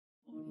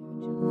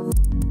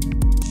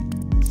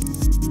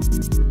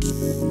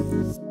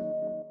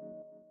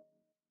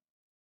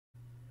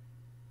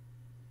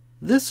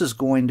This is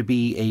going to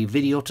be a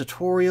video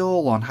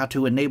tutorial on how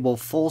to enable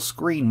full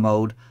screen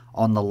mode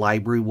on the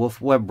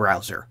LibreWolf web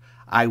browser.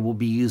 I will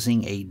be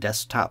using a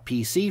desktop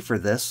PC for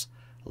this.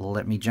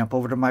 Let me jump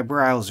over to my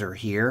browser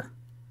here.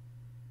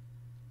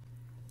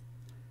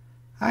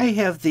 I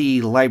have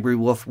the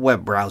LibreWolf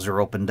web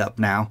browser opened up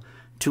now.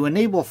 To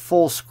enable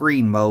full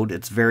screen mode,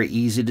 it's very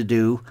easy to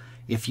do.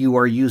 If you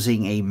are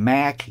using a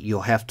Mac,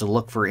 you'll have to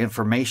look for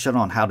information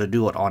on how to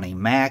do it on a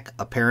Mac.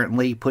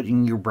 Apparently,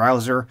 putting your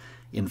browser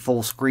in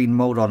full screen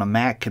mode on a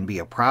Mac can be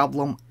a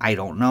problem. I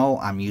don't know.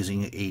 I'm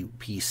using a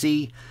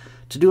PC.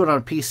 To do it on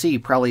a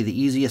PC, probably the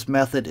easiest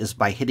method is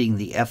by hitting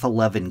the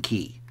F11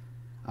 key.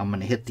 I'm going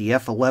to hit the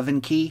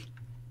F11 key.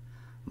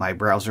 My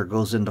browser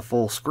goes into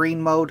full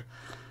screen mode.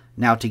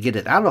 Now to get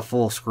it out of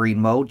full screen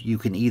mode, you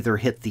can either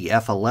hit the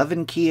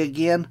F11 key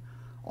again,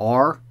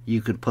 or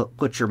you can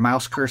put your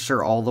mouse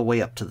cursor all the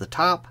way up to the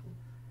top.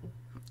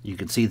 You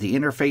can see the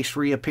interface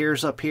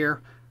reappears up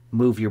here.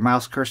 Move your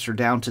mouse cursor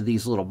down to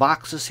these little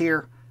boxes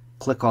here.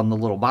 Click on the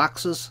little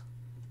boxes.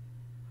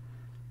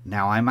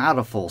 Now I'm out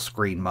of full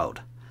screen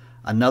mode.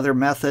 Another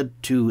method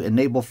to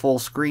enable full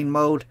screen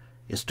mode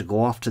is to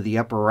go off to the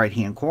upper right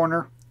hand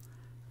corner.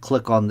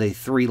 Click on the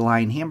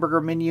 3-line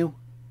hamburger menu.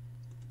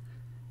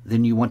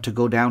 Then you want to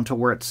go down to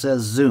where it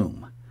says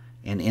Zoom.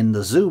 And in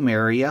the Zoom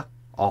area,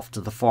 off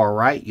to the far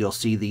right, you'll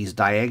see these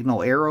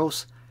diagonal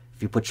arrows.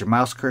 If you put your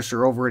mouse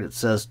cursor over it, it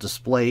says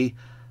Display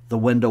the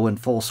window in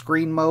full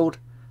screen mode.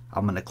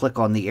 I'm going to click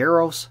on the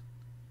arrows.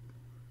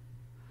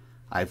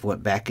 I've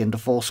went back into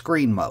full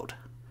screen mode.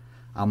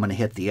 I'm going to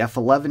hit the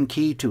F11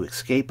 key to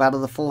escape out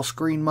of the full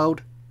screen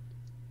mode.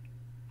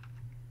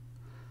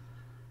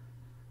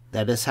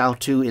 That is how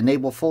to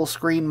enable full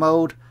screen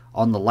mode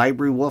on the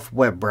LibreWolf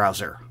web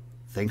browser.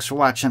 Thanks for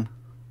watching.